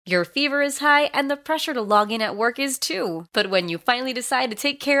Your fever is high and the pressure to log in at work is too. But when you finally decide to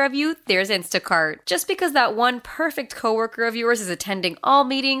take care of you, there's Instacart. Just because that one perfect coworker of yours is attending all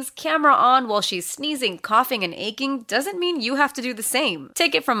meetings, camera on while she's sneezing, coughing, and aching, doesn't mean you have to do the same.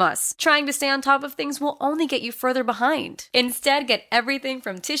 Take it from us. Trying to stay on top of things will only get you further behind. Instead, get everything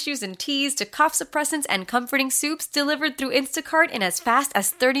from tissues and teas to cough suppressants and comforting soups delivered through Instacart in as fast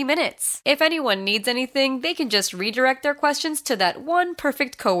as 30 minutes. If anyone needs anything, they can just redirect their questions to that one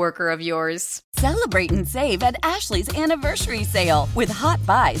perfect coworker of yours. Celebrate and save at Ashley's Anniversary Sale. With Hot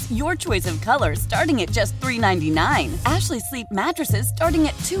Buys, your choice of colors starting at just $3.99. Ashley Sleep mattresses starting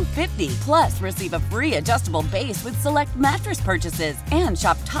at $2.50. Plus, receive a free adjustable base with select mattress purchases. And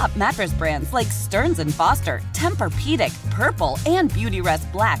shop top mattress brands like Stearns & Foster, Tempur-Pedic, Purple, and Beautyrest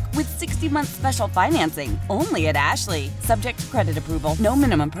Black with 60-month special financing. Only at Ashley. Subject to credit approval. No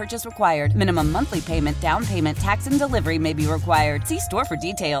minimum purchase required. Minimum monthly payment, down payment, tax, and delivery may be required. See store for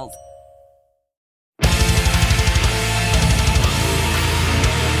details.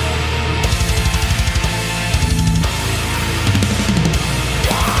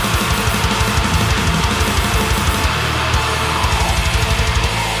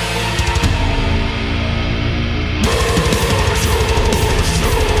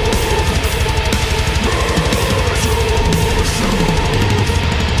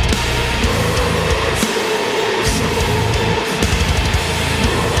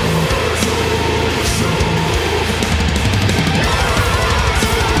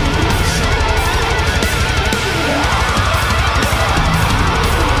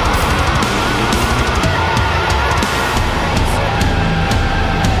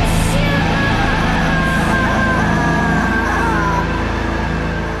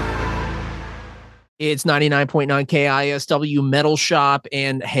 It's 99.9 KISW Metal Shop.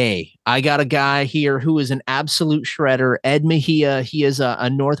 And hey, I got a guy here who is an absolute shredder, Ed Mejia. He is a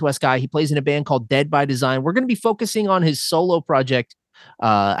Northwest guy. He plays in a band called Dead by Design. We're going to be focusing on his solo project.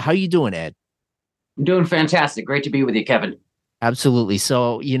 How you doing, Ed? I'm doing fantastic. Great to be with you, Kevin. Absolutely.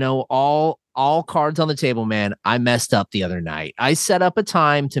 So, all cards on the table, man. I messed up the other night. I set up a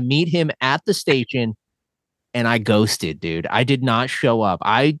time to meet him at the station and I ghosted, dude. I did not show up.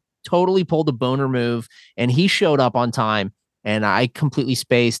 I totally pulled a boner move and he showed up on time and I completely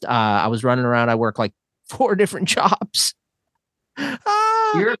spaced. I was running around. I work like 4 different jobs.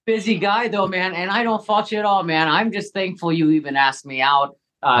 You're a busy guy though, man. And I don't fault you at all, man. I'm just thankful you even asked me out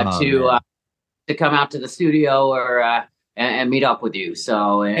to come out to the studio or and meet up with you.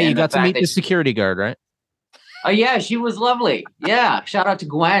 So hey, you got to meet the security guard, right? Yeah, she was lovely. Yeah. Shout out to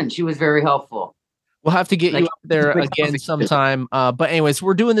Gwen. She was very helpful. We'll have to get you up there again sometime. But anyways,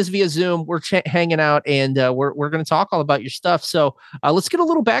 we're doing this via Zoom. We're hanging out and we're going to talk all about your stuff. So let's get a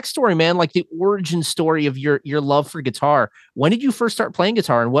little backstory, man, like the origin story of your love for guitar. When did you first start playing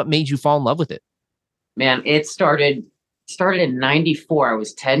guitar and what made you fall in love with it? Man, it started in 94. I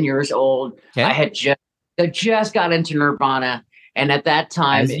was 10 years old. Okay. I had just got into Nirvana. And at that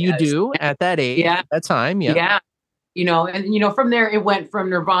time, as you do at that age, yeah, at that time. Yeah. Yeah. From there it went from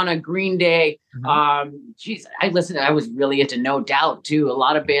Nirvana, Green Day. Mm-hmm. I was really into No Doubt too. A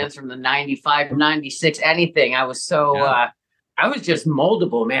lot of bands from the 95, 96, anything. I was so, I was just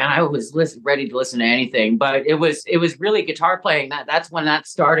moldable, man. I was ready to listen to anything, but it was really guitar playing. That's when that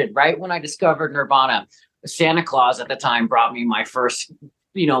started, right? When I discovered Nirvana. Santa Claus at the time brought me my first,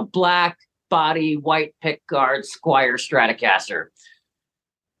 black body, white pickguard Squier Stratocaster.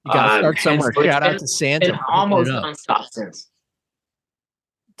 You gotta start somewhere. Shout out to Santa. Almost nonstop since.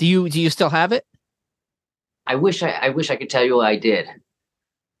 Do you still have it? I wish I could tell you what I did.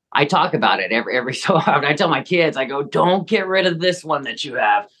 I talk about it every so often. I tell my kids, I go, don't get rid of this one that you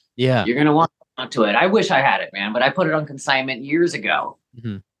have. Yeah. You're gonna want to it. I wish I had it, man, but I put it on consignment years ago.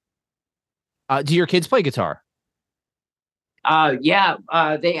 Mm-hmm. Do your kids play guitar?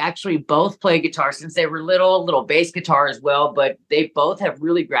 They actually both play guitar since they were little bass guitar as well, but they both have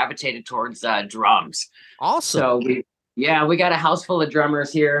really gravitated towards drums. Awesome. So we got a house full of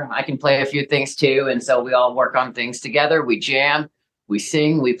drummers here. I can play a few things too. And so we all work on things together. We jam, we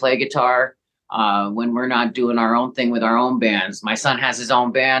sing, we play guitar when we're not doing our own thing with our own bands. My son has his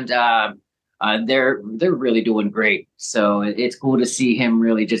own band. They're really doing great. So it's cool to see him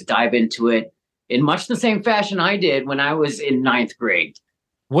really just dive into it in much the same fashion I did when I was in 9th grade.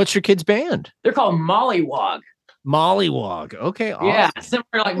 What's your kid's band? They're called Mollywog. Mollywog. Okay. Awesome. Yeah.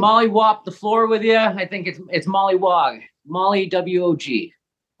 Similar like Mollywop the floor with you. I think it's Mollywog. Molly W-O-G.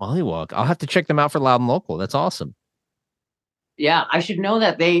 Mollywog. I'll have to check them out for Loud and Local. That's awesome. Yeah. I should know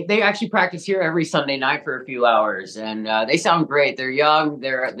that they actually practice here every Sunday night for a few hours and they sound great. They're young.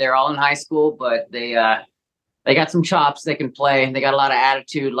 They're all in high school, but they they got some chops. They can play. They got a lot of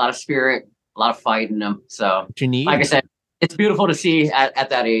attitude, a lot of spirit, a lot of fight in them. So, What you need. like I said, it's beautiful to see at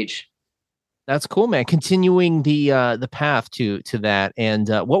that age. That's cool, man. Continuing the path to that. And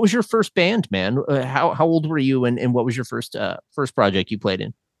what was your first band, man? How old were you, and what was your first project you played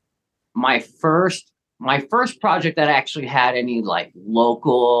in? My first project that actually had any like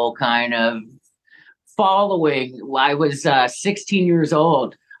local kind of following. I was 16 years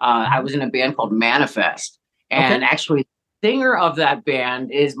old. I was in a band called Manifest, and actually, the singer of that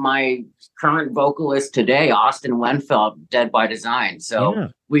band is my current vocalist today, Austin Wenfeld, Dead by Design. So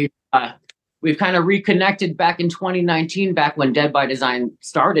we've kind of reconnected back in 2019, back when Dead by Design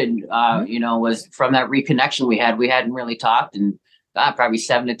started. Was from that reconnection we had. We hadn't really talked in probably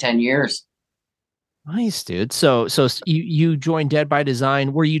 7 to 10 years. Nice, dude. So you joined Dead by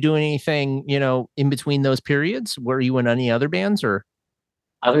Design. Were you doing anything, in between those periods? Were you in any other bands, or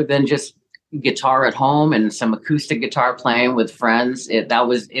other than just guitar at home and some acoustic guitar playing with friends? It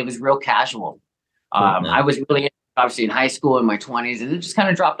was real casual. Cool, I was really obviously in high school in my 20s, and it just kind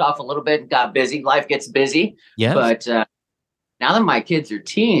of dropped off a little bit. Got busy. Life gets busy. Yeah. But now that my kids are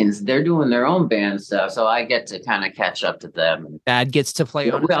teens, they're doing their own band stuff, so I get to kind of catch up to them. Dad gets to play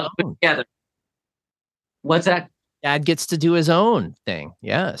on his own. Together. What's that? Dad gets to do his own thing.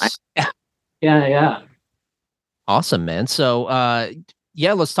 Yes. Yeah. Awesome, man. So,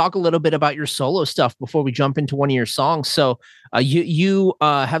 let's talk a little bit about your solo stuff before we jump into one of your songs. So, you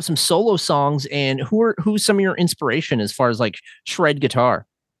have some solo songs, and who's some of your inspiration as far as like shred guitar?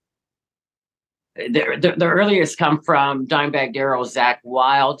 The earliest come from Dimebag Darrell, Zakk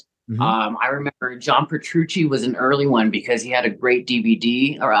Wylde. Mm-hmm. I remember John Petrucci was an early one because he had a great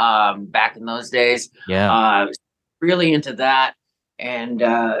DVD back in those days. Yeah, really into that. And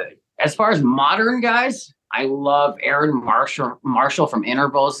as far as modern guys, I love Aaron Marshall from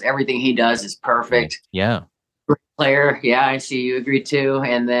Intervals. Everything he does is perfect. Yeah, great player. Yeah, I see you agree too.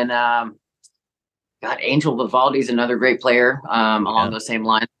 And then Angel Vivaldi's another great player along those same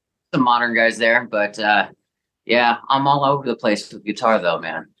lines. Some modern guys there, but I'm all over the place with guitar though,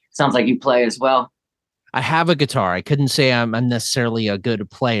 man. Sounds like you play as well. I have a guitar. I couldn't say I'm necessarily a good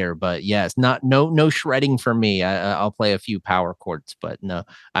player, but yes, no shredding for me. I'll play a few power chords, but no,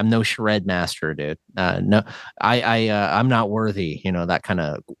 I'm no shred master, dude. No, I'm not worthy. That kind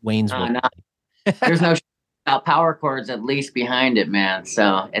of wanes. No. There's no power chords at least behind it, man.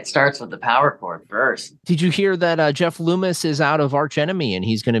 So it starts with the power chord first. Did you hear that Jeff Loomis is out of Arch Enemy and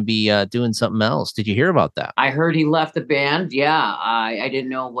he's going to be doing something else? Did you hear about that? I heard he left the band. Yeah, I didn't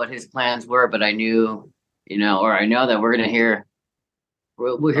know what his plans were, but I knew, I know that we're going to hear.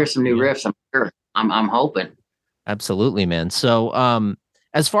 We'll hear some new riffs. I'm sure. I'm hoping. Absolutely, man. So,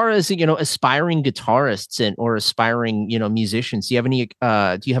 as far as aspiring guitarists or aspiring musicians, do you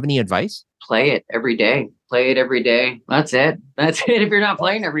have any advice? Play it every day. That's it. If you're not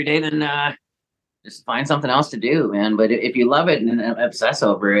playing every day, then just find something else to do, man. But if you love it and obsess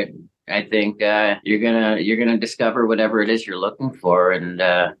over it, I think you're gonna discover whatever it is you're looking for. And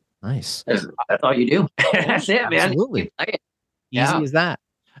nice. That's all you do. That's it, man. Absolutely. Easy as that.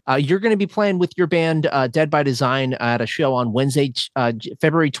 You're going to be playing with your band Dead by Design at a show on Wednesday,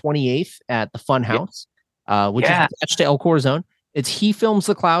 February 28th at the Fun House, which is attached to El Corazon. It's He Films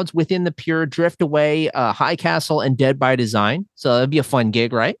the Clouds, Within the Pure, Drift Away, High Castle, and Dead by Design. So that'd be a fun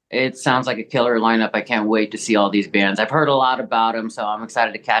gig, right? It sounds like a killer lineup. I can't wait to see all these bands. I've heard a lot about them, so I'm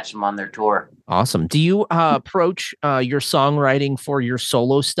excited to catch them on their tour. Awesome. Do you approach your songwriting for your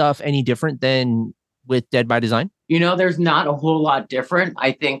solo stuff any different than with Dead by Design? There's not a whole lot different.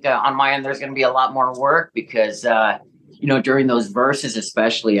 I think on my end, there's going to be a lot more work because during those verses,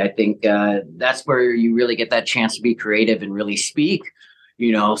 especially, I think that's where you really get that chance to be creative and really speak,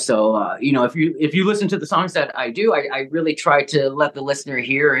 So, if you listen to the songs that I do, I really try to let the listener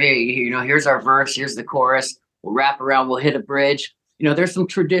hear, hey, here's our verse, here's the chorus, we'll wrap around, we'll hit a bridge. There's some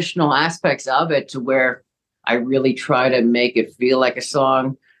traditional aspects of it to where I really try to make it feel like a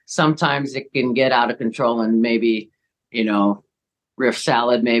song. Sometimes it can get out of control and maybe, riff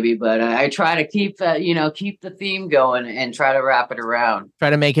salad maybe, but I try to keep that, keep the theme going and try to wrap it around. Try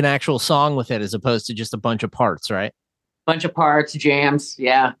to make an actual song with it as opposed to just a bunch of parts, right? Bunch of parts, jams.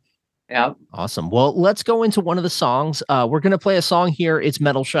 Yeah. Awesome. Well, let's go into one of the songs. We're going to play a song here. It's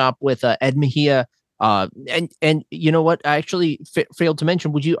Metal Shop with Ed Mejia. And you know what? I actually failed to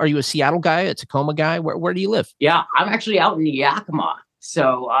mention, are you a Seattle guy, a Tacoma guy? Where do you live? Yeah, I'm actually out in Yakima.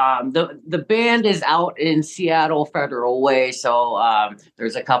 So the band is out in Seattle Federal Way. So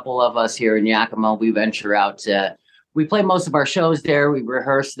there's a couple of us here in Yakima. We venture out we play most of our shows there. We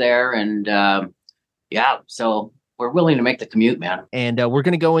rehearse there. And so we're willing to make the commute, man. And we're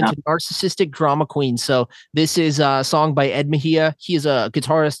going to go into Narcissistic Drama Queen. So this is a song by Ed Mejia. He is a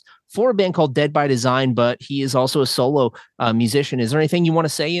guitarist for a band called Dead by Design, but he is also a solo musician. Is there anything you want to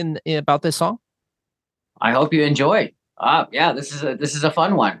say about this song? I hope you enjoy. Yeah, this is a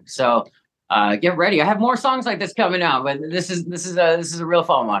fun one. So get ready. I have more songs like this coming out, but this is a real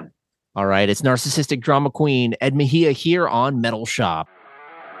fun one. All right, it's Narcissistic Drama Queen, Ed Mejia here on Metal Shop.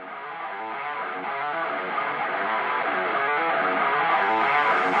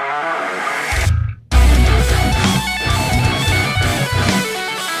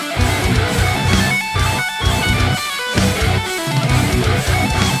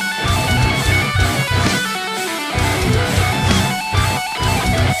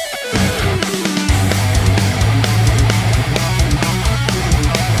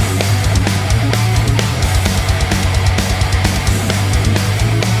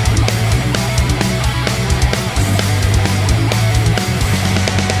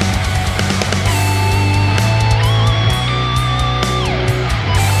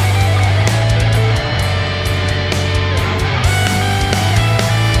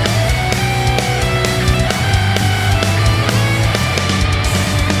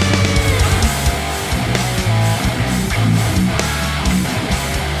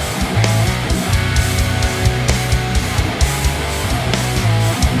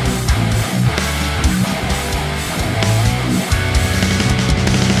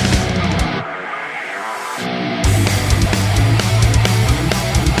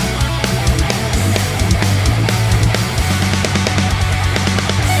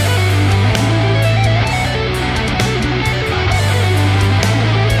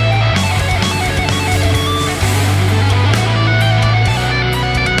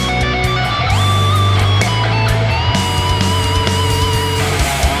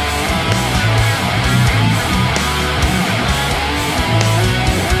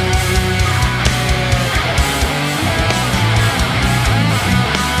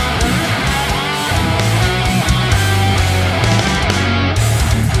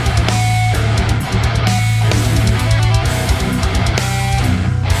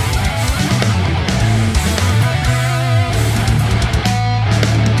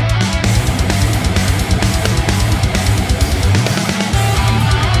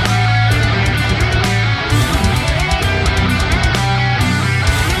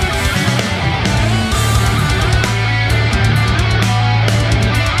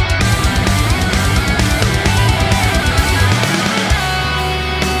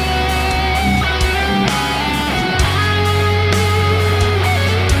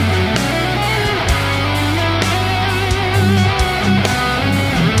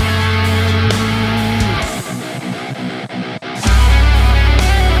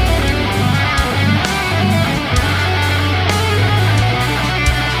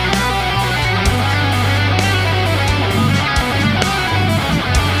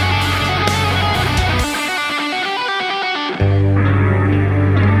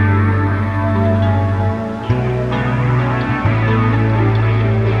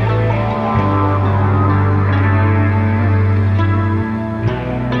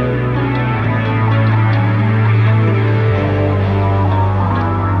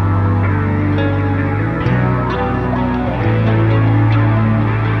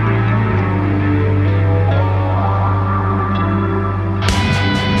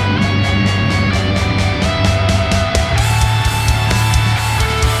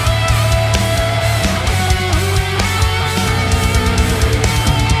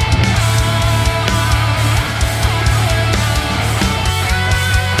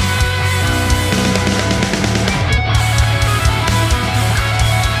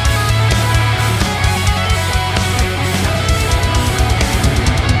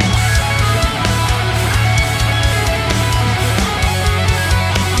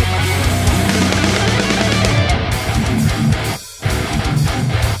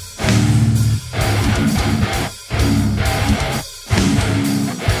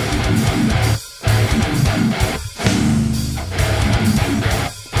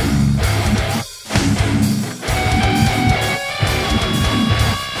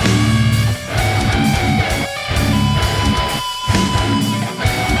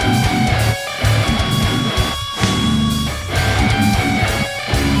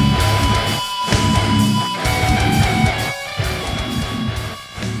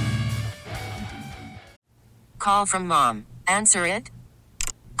 Call from mom. Answer it.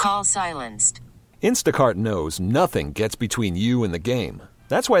 Call silenced. Instacart knows nothing gets between you and the game.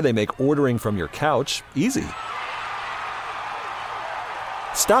 That's why they make ordering from your couch easy.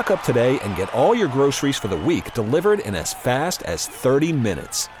 Stock up today and get all your groceries for the week delivered in as fast as 30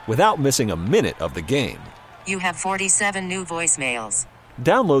 minutes without missing a minute of the game. You have 47 new voicemails.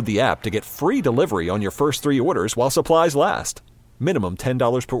 Download the app to get free delivery on your first 3 orders while supplies last. Minimum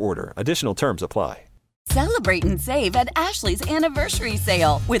 $10 per order. Additional terms apply. Celebrate and save at Ashley's Anniversary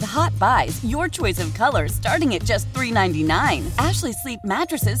Sale. With Hot Buys, your choice of colors starting at just $3.99. Ashley Sleep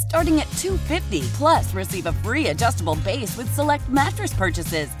mattresses starting at $2.50. Plus, receive a free adjustable base with select mattress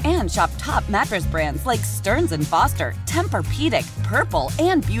purchases. And shop top mattress brands like Stearns & Foster, Tempur-Pedic, Purple,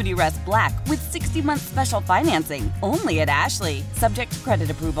 and Beautyrest Black with 60-month special financing. Only at Ashley. Subject to credit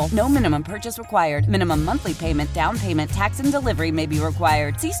approval. No minimum purchase required. Minimum monthly payment, down payment, tax, and delivery may be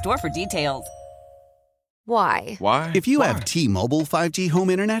required. See store for details. Why? Why? If you have T-Mobile 5G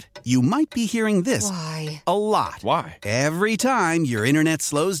home internet, you might be hearing this Why? a lot. Why? Every time your internet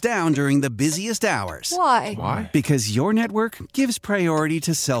slows down during the busiest hours. Why? Why? Because your network gives priority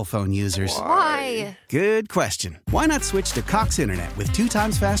to cell phone users. Why? Good question. Why not switch to Cox Internet with 2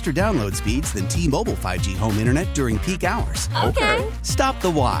 times faster download speeds than T-Mobile 5G home internet during peak hours? Okay. Stop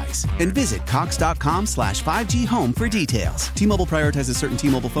the whys and visit cox.com/5G home for details. T-Mobile prioritizes certain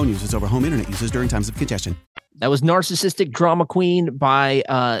T-Mobile phone users over home internet users during times of congestion. That was Narcissistic Drama Queen by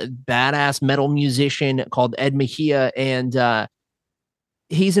a badass metal musician called Ed Mejia. And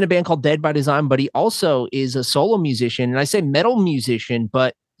he's in a band called Dead by Design, but he also is a solo musician. And I say metal musician,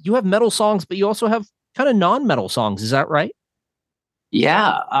 but you have metal songs, but you also have kind of non-metal songs. Is that right?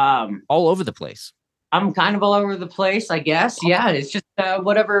 Yeah. All over the place. I'm kind of all over the place, I guess. Yeah. It's just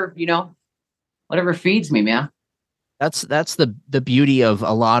whatever, whatever feeds me, man. That's the beauty of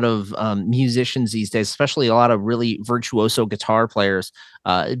a lot of musicians these days, especially a lot of really virtuoso guitar players.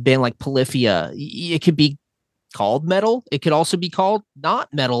 A band like Polyphia, it could be called metal. It could also be called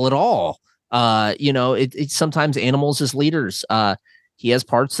not metal at all. It's sometimes Animals as leaders. He has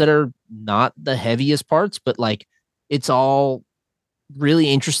parts that are not the heaviest parts, but like it's all really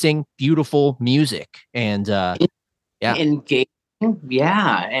interesting, beautiful music. And engaging,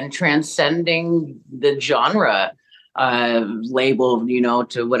 and transcending the genre label,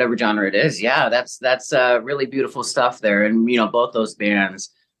 to whatever genre it is. Yeah, that's really beautiful stuff there. And both those bands,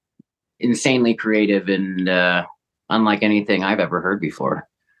 insanely creative and unlike anything I've ever heard before.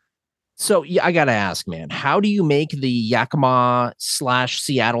 So yeah, I gotta ask, man, how do you make the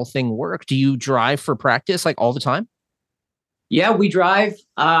Yakima/Seattle thing work? Do you drive for practice like all the time? Yeah, we drive.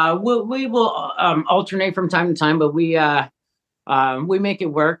 We will alternate from time to time, but we make it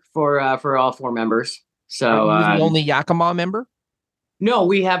work for all 4 members. So are you the only Yakima member? No,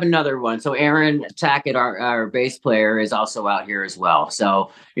 we have another one. So Aaron Tackett, our bass player, is also out here as well.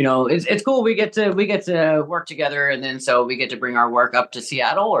 So it's cool. We get to work together, and then so we get to bring our work up to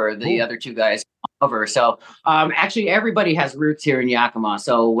Seattle, or the other 2 guys over. So actually, everybody has roots here in Yakima.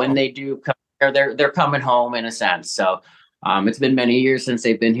 So when they do come here, they're coming home in a sense. So it's been many years since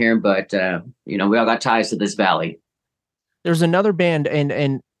they've been here, but we all got ties to this valley. There's another band,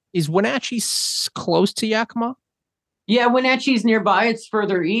 and is Wenatchee close to Yakima? Yeah, Wenatchee's nearby. It's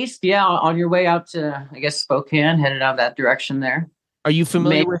further east. Yeah, on your way out to, I guess, Spokane, headed out that direction there. Are you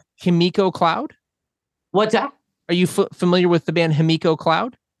familiar with Himiko Cloud? What's that? Are you familiar with the band Himiko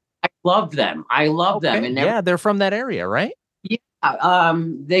Cloud? I love them. them. And they're from that area, right? Yeah.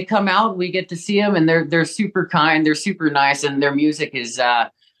 They come out. We get to see them, and they're super kind. They're super nice, and their music is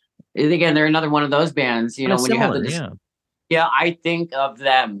again, they're another one of those bands. When you have the I think of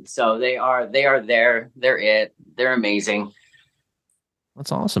them. So they are there. They're it. They're amazing.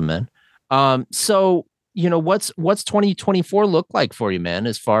 That's awesome, man. So, what's 2024 look like for you, man,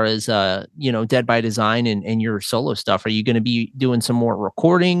 as far as, Dead by Design and your solo stuff? Are you going to be doing some more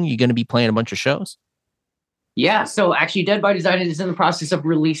recording? You going to be playing a bunch of shows? Yeah. So actually Dead by Design is in the process of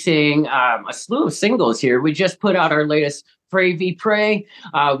releasing a slew of singles here. We just put out our latest Pray V Pray.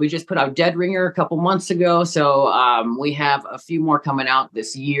 We just put out Dead Ringer a couple months ago. So we have a few more coming out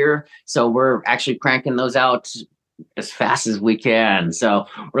this year. So we're actually cranking those out as fast as we can. So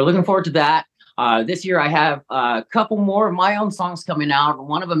we're looking forward to that. This year I have a couple more of my own songs coming out.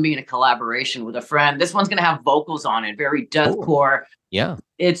 One of them being a collaboration with a friend. This one's going to have vocals on it, very deathcore. Yeah.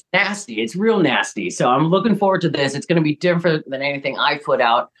 It's nasty. It's real nasty. So I'm looking forward to this. It's going to be different than anything I put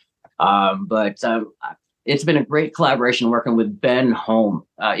out. But it's been a great collaboration working with Ben Holm.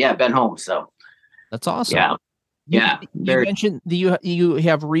 Ben Holm. So that's awesome. Yeah. You mentioned you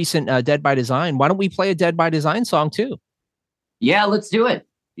have recent Dead by Design. Why don't we play a Dead by Design song too? Yeah, let's do it.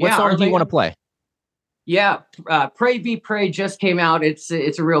 What song do you want to play? Yeah, Pray V Pray just came out. It's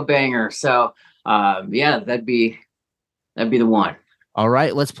a real banger. So that'd be the one. All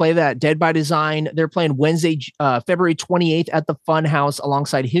right, let's play that. Dead by Design. They're playing Wednesday, February 28th at the Fun House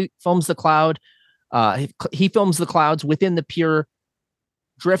alongside He Films the Cloud. He Films the Clouds, Within the Pure,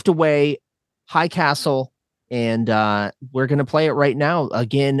 Drift Away, High Castle, and we're going to play it right now.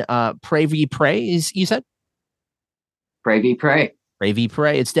 Again, Pray V Pray, you said? Pray V Pray. Pray V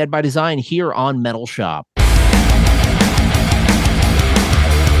Pray. It's Dead by Design here on Metal Shop.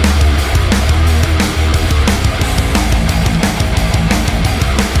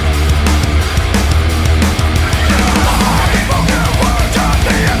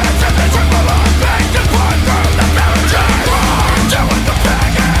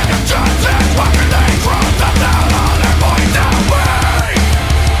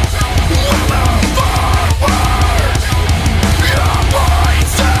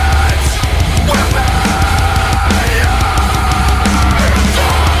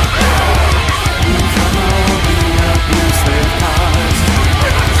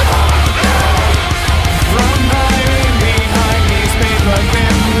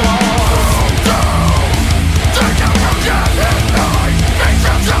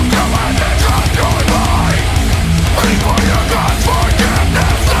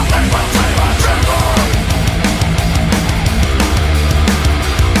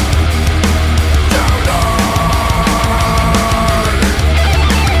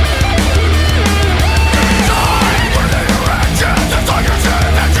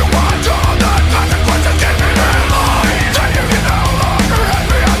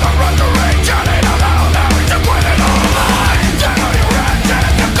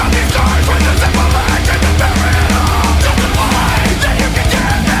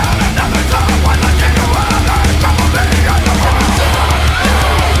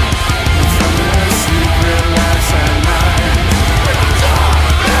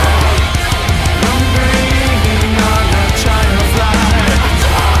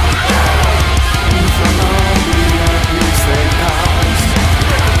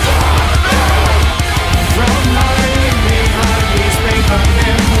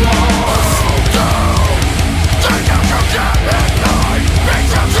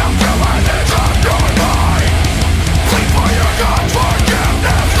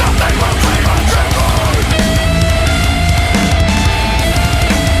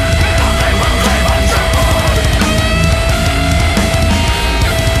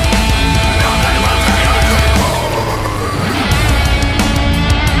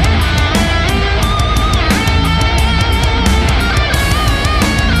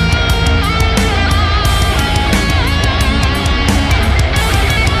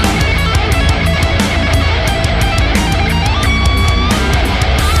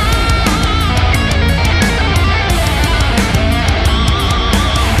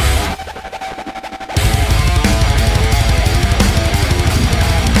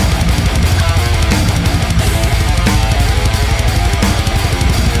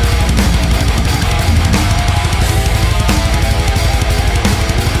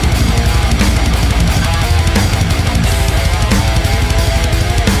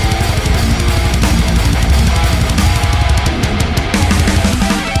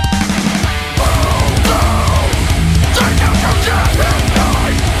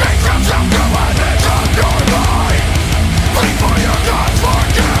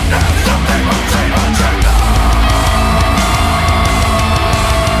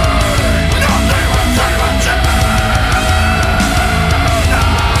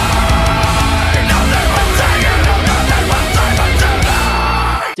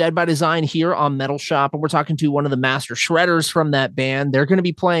 Dead by Design here on Metal Shop, and we're talking to one of the master shredders from that band. They're going to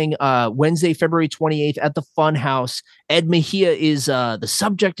be playing Wednesday, February 28th at the Fun House. Ed Mejia is the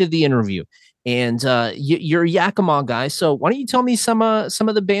subject of the interview, and you're a Yakima guy. So why don't you tell me some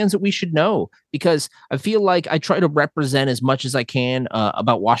of the bands that we should know? Because I feel like I try to represent as much as I can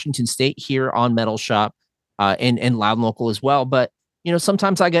about Washington State here on Metal Shop, and Loud and Local as well. But you know,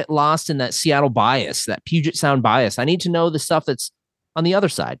 sometimes I get lost in that Seattle bias, that Puget Sound bias. I need to know the stuff that's on the other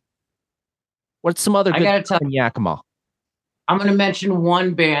side. What's some other good stuff in Yakima? I'm going to mention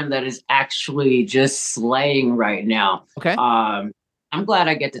one band that is actually just slaying right now. Okay. I'm glad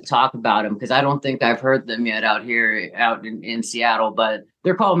I get to talk about them because I don't think I've heard them yet out in Seattle, but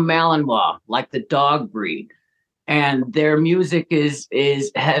they're called Malinois, like the dog breed. And their music is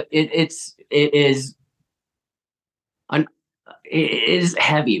heavy,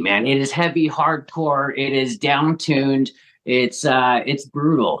 man. It is heavy, hardcore. It is down-tuned. It's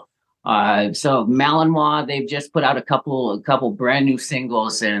brutal. So Malinois, they've just put out a couple brand new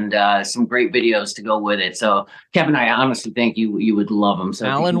singles and some great videos to go with it. So Kevin, I honestly think you would love them. So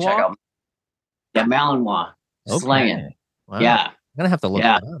Malinois? check out, yeah, Malinois, okay. slaying. Wow. Yeah. gonna have to look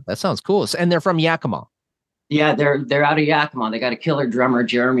Yeah. that up. That sounds cool. And they're from Yakima. Yeah, they're out of Yakima. They got a killer drummer,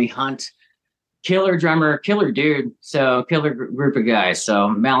 Jeremy Hunt. Killer drummer, killer dude. So killer group of guys. So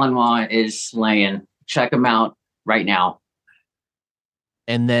Malinois is slaying. Check them out right now.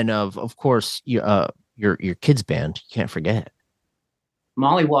 And then of course your kids band, you can't forget.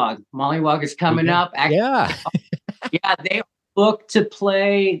 Mollywog. Mollywog is coming up. Actually, yeah, they are booked to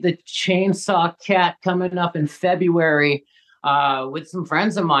play the Chainsaw Cat coming up in February with some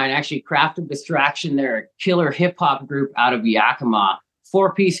friends of mine. Actually, Craft of Distraction. They're a killer hip hop group out of Yakima.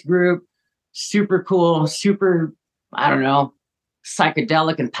 4-piece group. Super cool. Super, I don't know,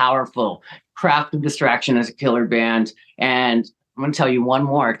 psychedelic and powerful. Craft of Distraction is a killer band. And I'm going to tell you one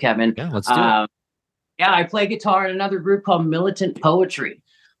more, Kevin. Yeah, let's do it. Yeah, I play guitar in another group called Militant Poetry.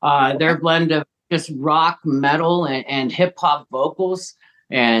 They're a blend of just rock, metal, and hip hop vocals.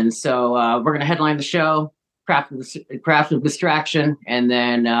 And so we're going to headline the show, Craft of Distraction, and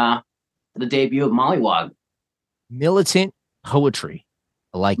then the debut of Mollywog. Militant Poetry.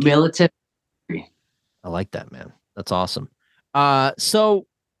 I like it. Militant. I like that, man. That's awesome. So,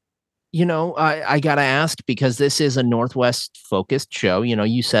 I got to ask, because this is a Northwest focused show.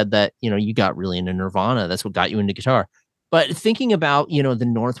 You said that, you got really into Nirvana. That's what got you into guitar. But thinking about, the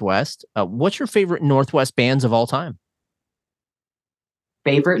Northwest, what's your favorite Northwest bands of all time?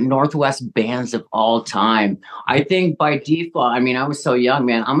 Favorite Northwest bands of all time. I think by default, I was so young,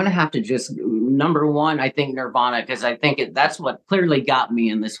 man. I'm going to have to just, number one, I think Nirvana, because I think that's what clearly got me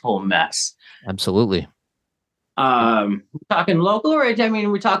in this whole mess. Absolutely. We're talking local, or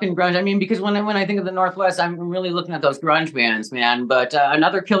we're talking grunge. Because when I think of the Northwest, I'm really looking at those grunge bands, man. But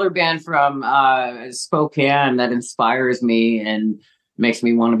another killer band from Spokane that inspires me and makes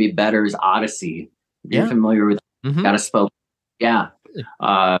me want to be better is Odyssey. If you're familiar with out of Spokane. Yeah.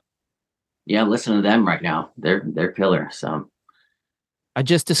 Listen to them right now. They're killer. So I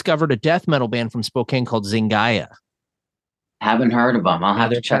just discovered a death metal band from Spokane called Zingaya. Haven't heard of them. I'll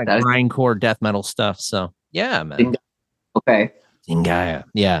have to check that out. Grindcore death metal stuff. So yeah, man. Okay. Zingaya.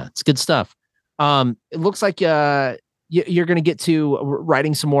 Yeah, it's good stuff. It looks like you're going to get to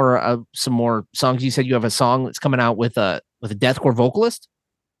writing some more songs. You said you have a song that's coming out with a deathcore vocalist.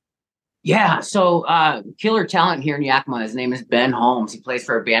 Yeah. So killer talent here in Yakima. His name is Ben Holmes. He plays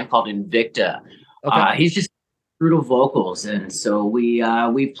for a band called Invicta. Okay. He's just brutal vocals, and so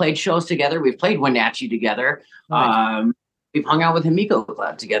we've played shows together. We've played Wenatchee together. Nice. We've hung out with Himiko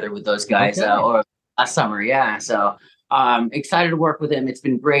Club together with those guys or last summer. Yeah. So excited to work with him. It's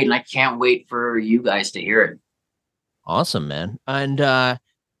been great. And I can't wait for you guys to hear it. Awesome, man. And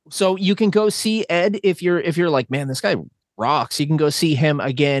so you can go see Ed if you're like, man, this guy rocks. You can go see him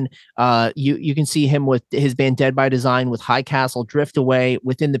again. You can see him with his band Dead by Design with High Castle, Drift Away,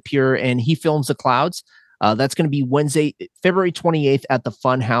 Within the Pure, and He Films the Clouds. That's going to be Wednesday, February 28th at the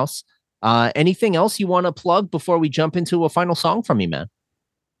Fun House. Anything else you want to plug before we jump into a final song from you, man?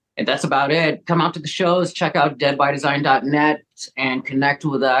 And that's about it. Come out to the shows, check out deadbydesign.net and connect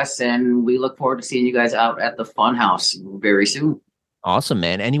with us. And we look forward to seeing you guys out at the Fun House very soon. Awesome,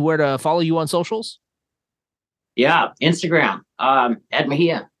 man. Anywhere to follow you on socials? Yeah. Instagram, Ed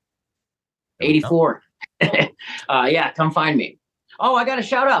Mejia, 84. Come find me. Oh, I got a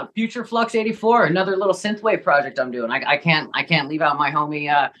shout out. Future Flux 84, another little synthwave project I'm doing. I can't leave out my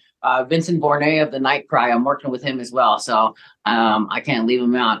homie, Vincent Bournet of the Night Cry. I'm working with him as well. So I can't leave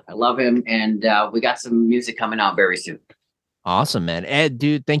him out. I love him. And we got some music coming out very soon. Awesome, man. Ed,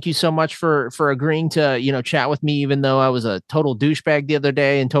 dude, thank you so much for agreeing to, chat with me, even though I was a total douchebag the other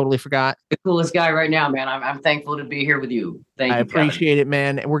day and totally forgot. The coolest guy right now, man. I'm thankful to be here with you. Thank you. I appreciate it,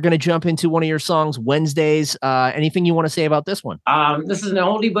 man. We're going to jump into one of your songs, Wednesdays. Anything you want to say about this one? This is an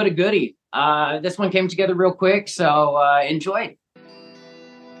oldie but a goodie. This one came together real quick, so enjoy.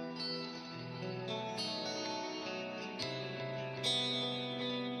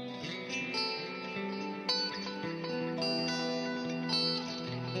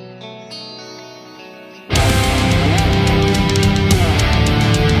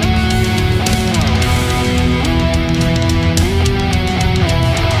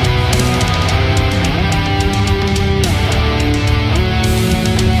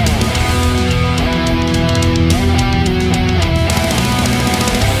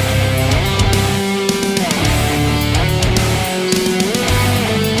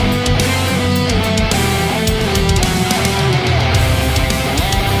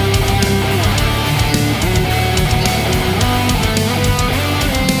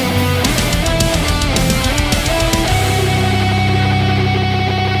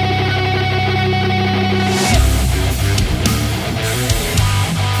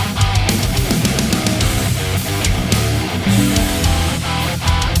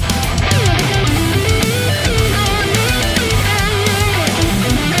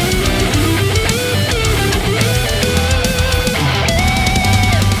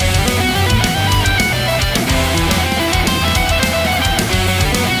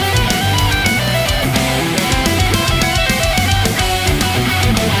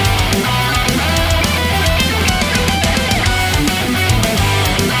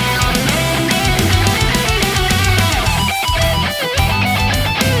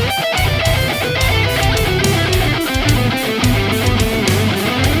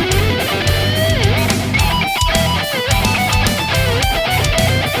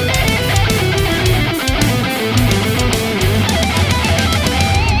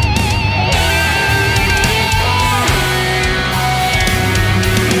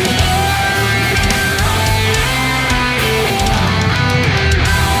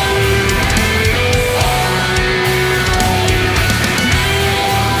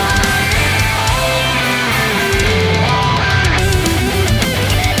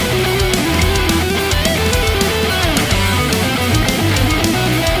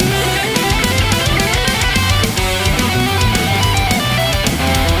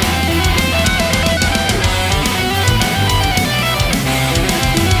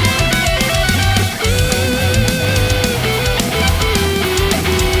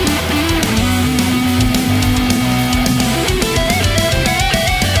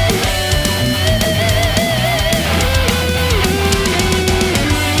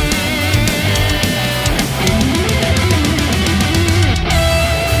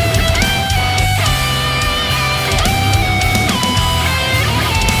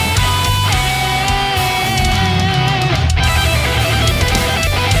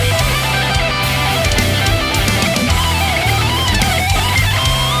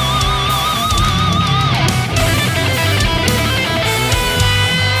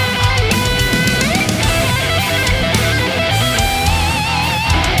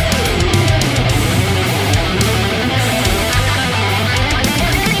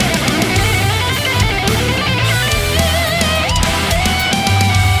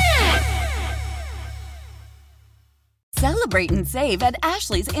 Celebrate and save at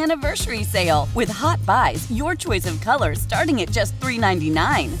Ashley's Anniversary Sale. With Hot Buys, your choice of colors starting at just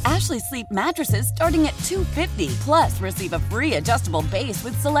 $3.99. Ashley Sleep mattresses starting at $2.50. Plus, receive a free adjustable base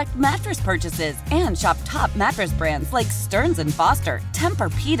with select mattress purchases. And shop top mattress brands like Stearns & Foster,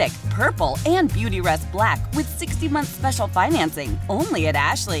 Tempur-Pedic, Purple, and Beautyrest Black with 60-month special financing. Only at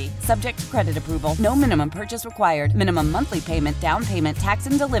Ashley. Subject to credit approval. No minimum purchase required. Minimum monthly payment, down payment, tax,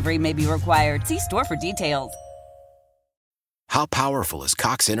 and delivery may be required. See store for details. How powerful is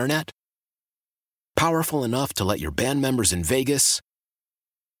Cox Internet? Powerful enough to let your band members in Vegas,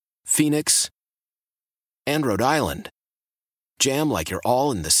 Phoenix, and Rhode Island jam like you're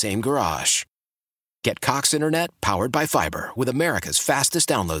all in the same garage. Get Cox Internet powered by fiber with America's fastest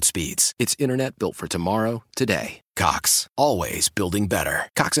download speeds. It's internet built for tomorrow, today. Cox, always building better.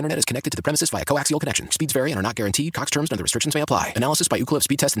 Cox Internet is connected to the premises via coaxial connection. Speeds vary and are not guaranteed. Cox terms and other restrictions may apply. Analysis by Ookla of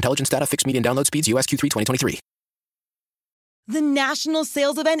Speed Test Intelligence Data. Fixed median download speeds. US Q3 2023. The national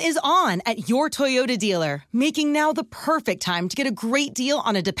sales event is on at your Toyota dealer, making now the perfect time to get a great deal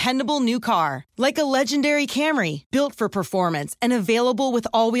on a dependable new car. Like a legendary Camry, built for performance and available with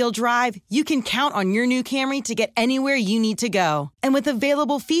all-wheel drive, you can count on your new Camry to get anywhere you need to go. And with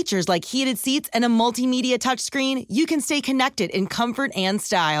available features like heated seats and a multimedia touchscreen, you can stay connected in comfort and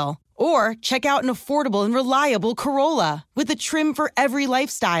style. Or check out an affordable and reliable Corolla with a trim for every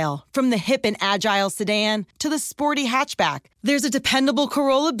lifestyle, from the hip and agile sedan to the sporty hatchback. There's a dependable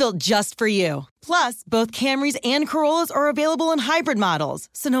Corolla built just for you. Plus, both Camrys and Corollas are available in hybrid models,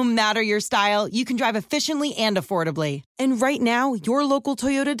 so no matter your style, you can drive efficiently and affordably. And right now, your local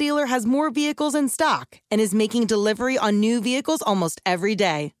Toyota dealer has more vehicles in stock and is making delivery on new vehicles almost every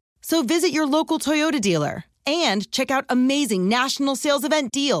day. So visit your local Toyota dealer. And check out amazing national sales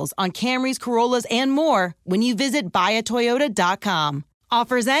event deals on Camrys, Corollas, and more when you visit buyatoyota.com.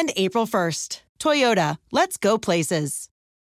 Offers end April 1st. Toyota, let's go places.